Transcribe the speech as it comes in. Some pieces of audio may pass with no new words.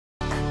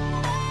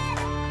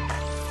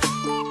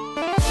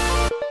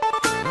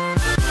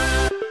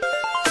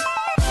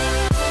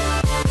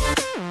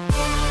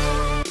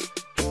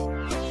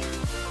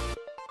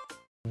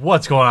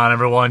What's going on,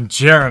 everyone?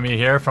 Jeremy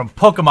here from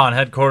Pokemon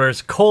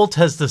headquarters. Colt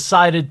has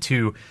decided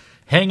to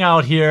hang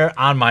out here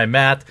on my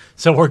mat,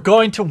 so we're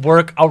going to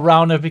work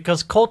around it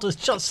because Colt is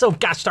just so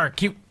gosh darn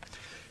cute.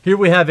 Here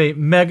we have a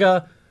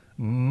Mega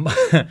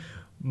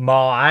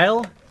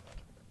Mawile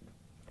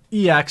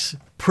EX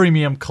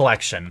Premium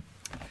Collection.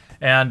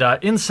 And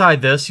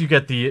inside this, you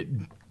get the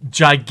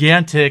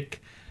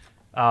gigantic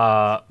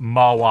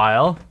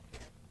Mawile,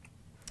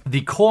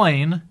 the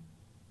coin,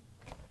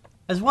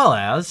 as well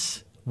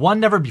as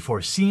one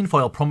never-before-seen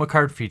foil promo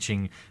card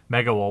featuring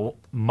Mega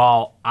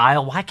Mawile.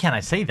 Why can't I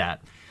say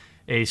that?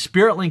 A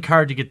Spirit Link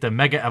card to get the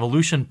Mega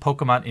Evolution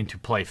Pokemon into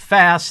play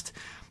fast.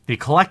 The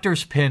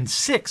Collector's Pin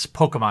 6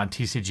 Pokemon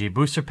TCG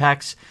Booster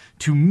Packs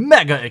to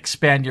Mega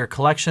expand your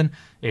collection.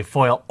 A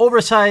foil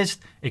oversized,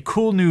 a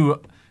cool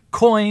new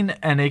coin,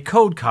 and a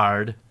code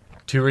card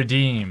to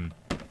redeem.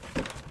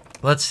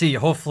 Let's see.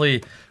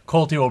 Hopefully,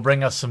 Colty will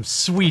bring us some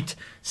sweet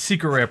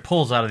secret rare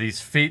pulls out of these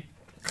Fates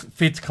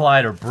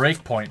Collide or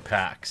Breakpoint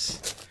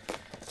packs.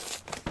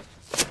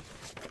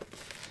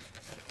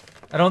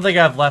 I don't think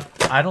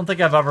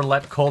I've ever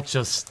let Colt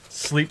just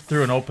sleep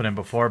through an opening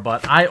before,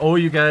 but I owe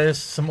you guys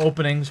some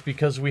openings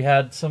because we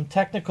had some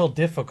technical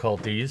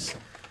difficulties.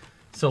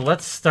 So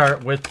let's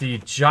start with the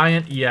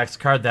giant EX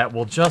card that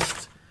will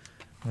just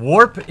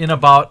warp in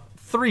about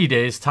 3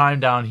 days time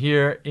down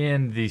here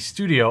in the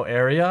studio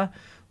area.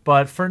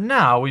 But for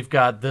now, we've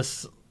got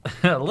this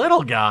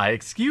little guy.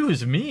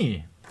 Excuse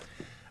me.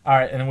 All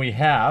right, and we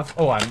have...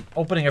 Oh, I'm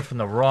opening it from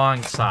the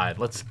wrong side.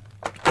 Let's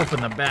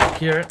open the back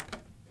here.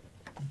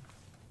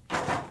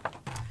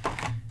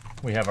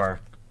 We have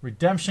our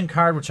redemption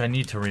card, which I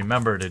need to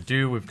remember to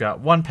do. We've got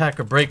one pack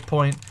of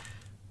Breakpoint,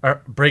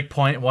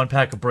 one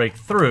pack of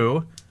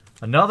Breakthrough,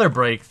 another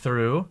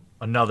Breakthrough,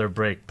 another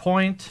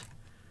Breakpoint,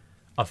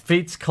 a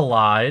Fates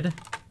Collide,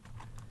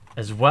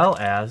 as well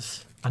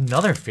as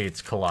another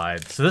Fates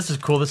Collide. So this is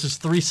cool. This is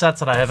 3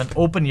 sets that I haven't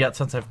opened yet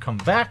since I've come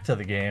back to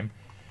the game.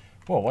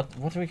 Whoa,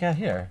 what do we got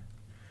here?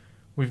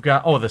 We've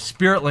got, oh, the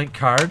Spirit Link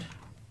card.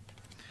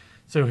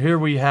 So here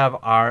we have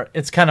our,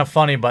 it's kind of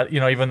funny, but,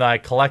 you know, even though I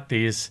collect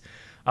these,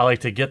 I like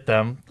to get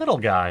them. Little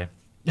guy.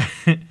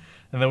 And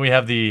then we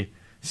have the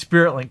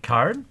Spirit Link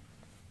card.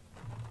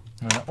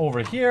 And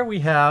over here we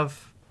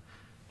have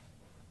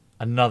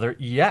another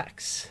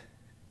EX.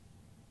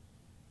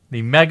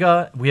 The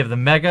Mega, we have the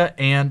Mega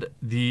and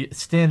the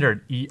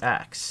Standard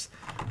EX.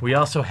 We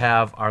also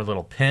have our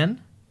little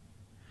pin.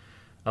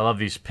 I love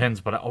these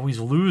pins, but I always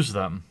lose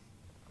them.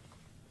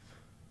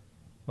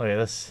 Look at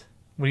this.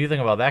 What do you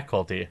think about that,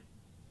 Colty?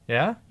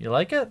 Yeah? You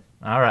like it?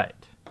 All right.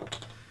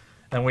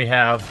 Then we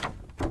have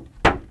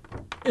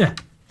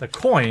the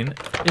coin,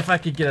 if I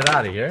could get it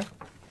out of here.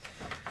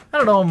 I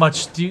don't know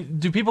much.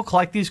 Do people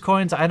collect these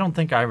coins? I don't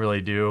think I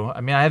really do.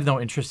 I mean, I have no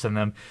interest in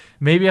them.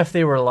 Maybe if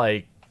they were,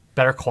 like,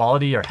 better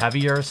quality or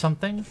heavier or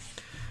something.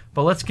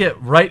 But let's get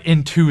right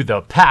into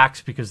the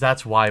packs because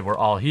that's why we're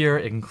all here,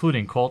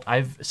 including Colt.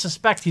 I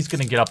suspect he's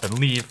going to get up and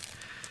leave.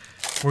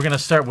 We're going to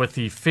start with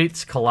the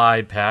Fates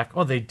Collide pack.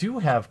 Oh, they do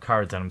have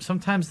cards on them.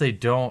 Sometimes they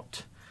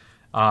don't,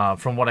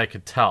 from what I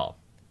could tell.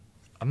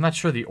 I'm not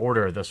sure the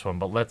order of this one,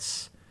 but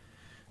let's...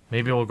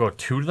 Maybe we'll go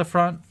 2 to the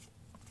front.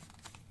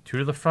 2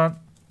 to the front.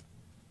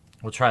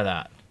 We'll try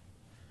that.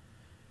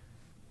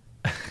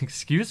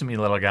 Excuse me,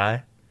 little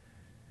guy.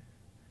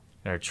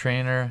 Our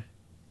trainer...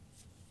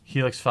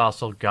 Helix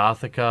Fossil,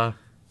 Gothica,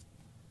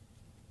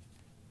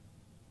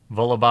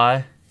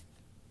 Vullaby,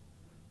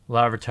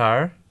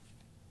 Larvitar,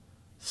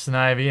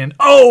 Snivy, and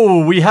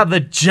oh, we have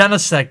the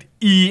Genesect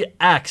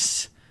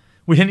EX.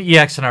 We hit an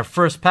EX in our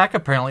first pack.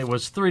 Apparently, it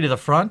was 3 to the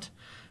front.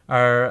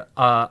 Our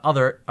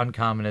other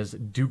uncommon is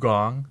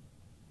Dugong.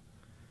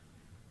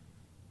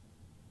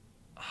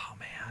 Oh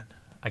man,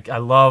 I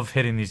love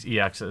hitting these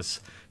EXs.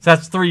 So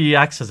that's 3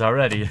 EXs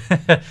already,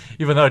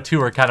 even though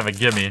 2 are kind of a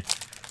gimme.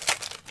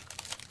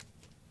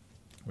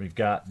 We've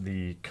got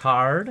the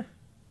card.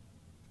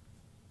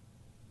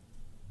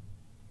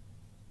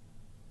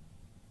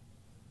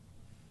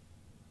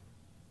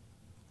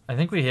 I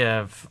think we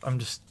have, I'm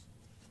just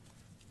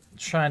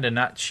trying to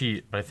not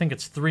cheat, but I think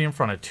it's 3 in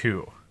front of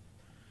 2.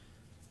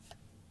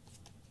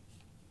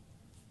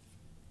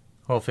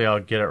 Hopefully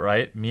I'll get it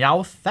right.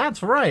 Meowth,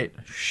 that's right.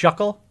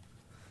 Shuckle.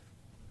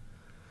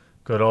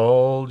 Good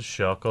old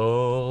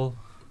Shuckle.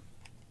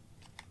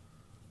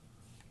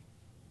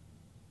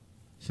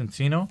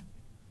 Cincino.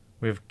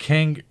 We have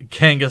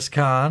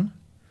Kangaskhan,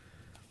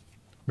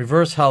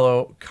 Reverse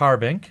Hollow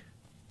Carbink,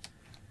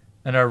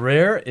 and our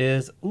rare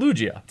is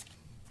Lugia.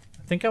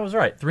 I think I was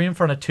right. 3 in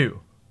front of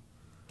 2.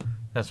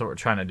 That's what we're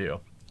trying to do.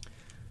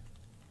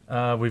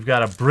 We've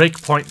got a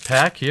Breakpoint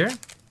pack here.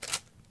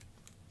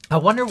 I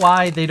wonder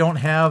why they don't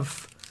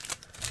have...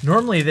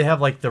 Normally they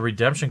have like the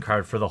redemption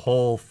card for the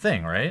whole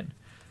thing, right?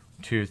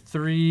 2,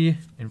 3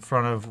 in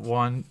front of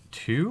 1,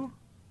 2.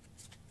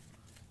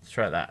 Let's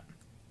try that.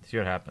 See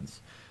what happens.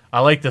 I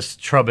like this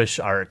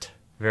Trubbish art.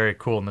 Very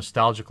cool,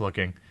 nostalgic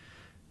looking.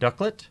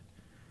 Ducklet,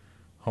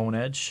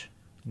 Honedge,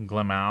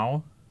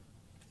 Glimmow,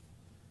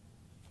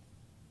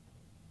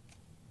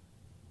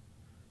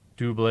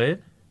 Doublade,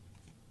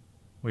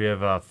 We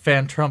have a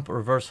Fan Trump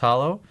Reverse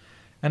Hollow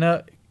and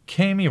a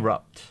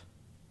Camerupt.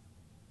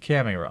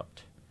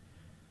 Camerupt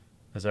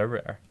as our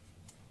rare.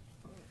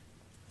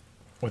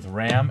 With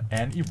Ram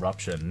and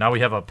Eruption. Now we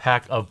have a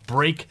pack of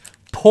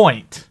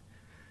Breakpoint.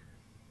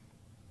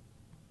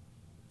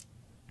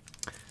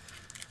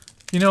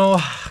 You know,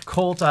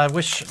 Colt, I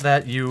wish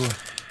that you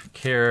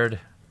cared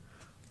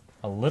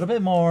a little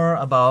bit more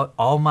about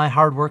all my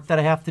hard work that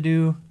I have to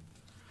do.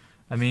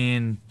 I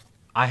mean,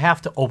 I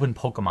have to open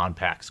Pokemon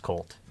packs,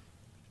 Colt.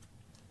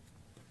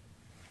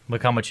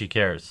 Look how much he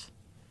cares.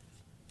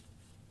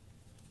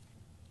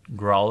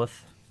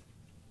 Growlithe.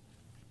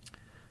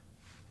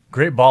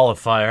 Great Ball of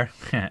Fire.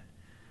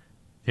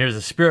 Here's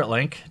a Spirit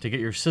Link to get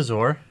your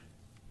Scizor.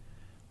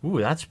 Ooh,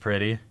 that's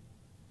pretty.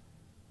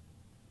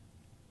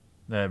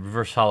 The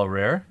Reverse Hollow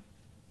Rare.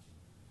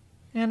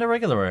 And a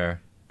regular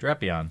rare.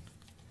 Drapion.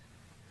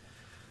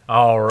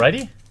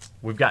 Alrighty.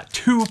 We've got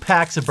 2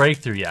 packs of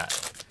Breakthrough yet.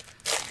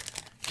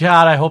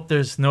 God, I hope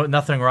there's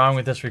nothing wrong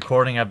with this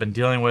recording. I've been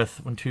dealing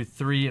with 1, 2,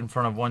 3 in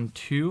front of 1,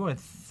 2, I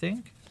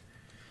think.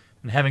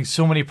 And having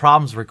so many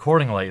problems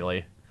recording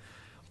lately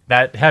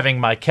that having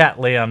my cat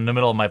lay on the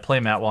middle of my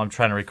playmat while I'm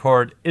trying to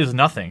record is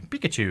nothing.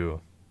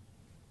 Pikachu.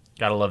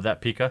 Gotta love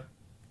that Pika.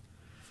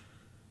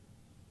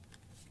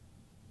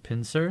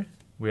 Pinsir.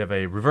 We have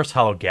a Reverse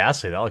Hollow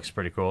Ghastly. That looks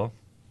pretty cool.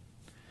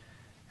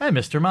 And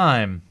Mr.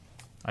 Mime.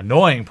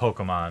 Annoying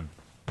Pokemon.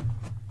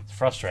 It's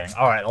frustrating.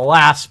 Alright,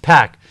 last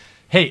pack.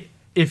 Hey,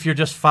 if you're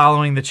just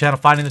following the channel,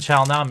 finding the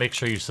channel now, make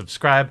sure you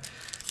subscribe.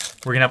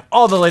 We're going to have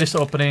all the latest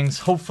openings,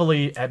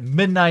 hopefully at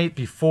midnight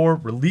before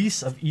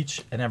release of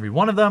each and every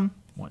one of them.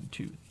 1,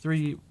 2,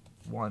 3,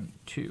 1,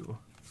 2.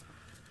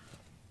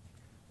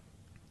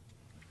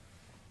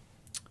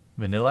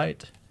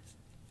 Vanillite.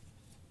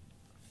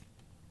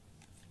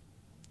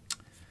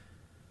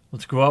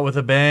 Let's go out with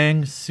a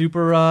bang.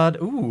 Super Rod.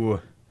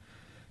 Ooh.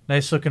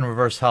 Nice looking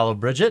Reverse Hollow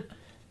Bridget.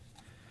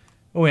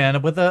 Oh, we end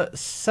up with a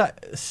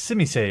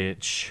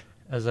Simisage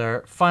as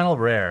our final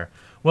rare.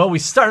 Well, we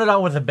started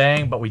out with a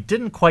bang, but we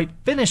didn't quite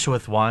finish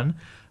with one.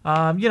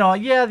 You know,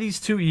 yeah, these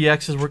 2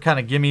 EXs were kind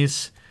of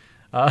gimmies.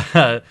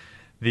 The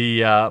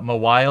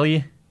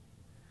Mawile,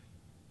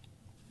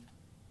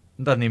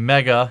 then the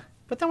Mega,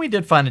 but then we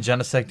did find a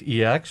Genesect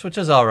EX, which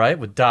is alright,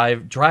 with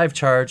Drive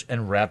Charge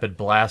and Rapid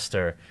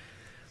Blaster.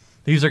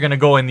 These are going to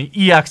go in the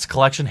EX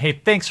collection. Hey,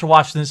 thanks for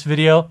watching this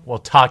video. We'll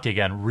talk to you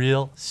again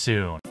real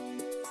soon.